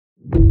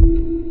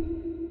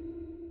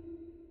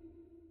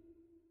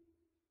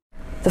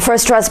The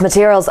First Trust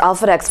Materials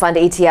AlphaDEX Fund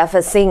ETF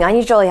is seeing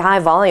unusually high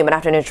volume in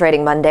afternoon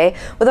trading Monday,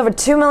 with over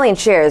 2 million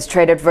shares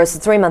traded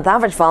versus 3-month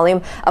average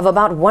volume of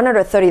about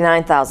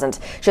 139,000.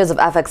 Shares of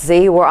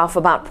FXZ were off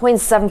about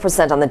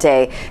 0.7% on the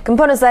day.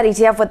 Components of that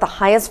ETF with the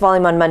highest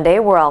volume on Monday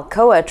were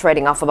Alcoa,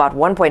 trading off about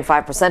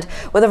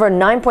 1.5%, with over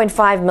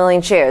 9.5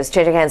 million shares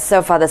changing hands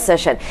so far this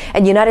session,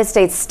 and United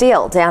States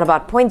Steel down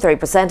about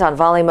 0.3% on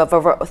volume of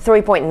over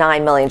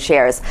 3.9 million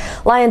shares.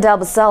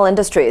 Lyondellbasell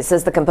Industries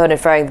is the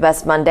component faring the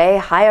best Monday,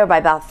 higher by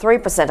about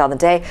 3% on the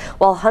day,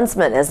 while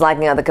Huntsman is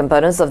lagging other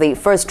components of the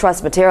First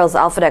Trust Materials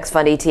AlphaDEX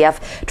Fund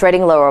ETF,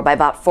 trading lower by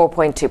about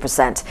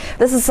 4.2%.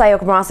 This is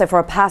Sayoko Murase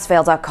for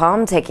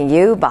PassFail.com, taking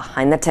you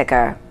behind the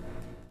ticker.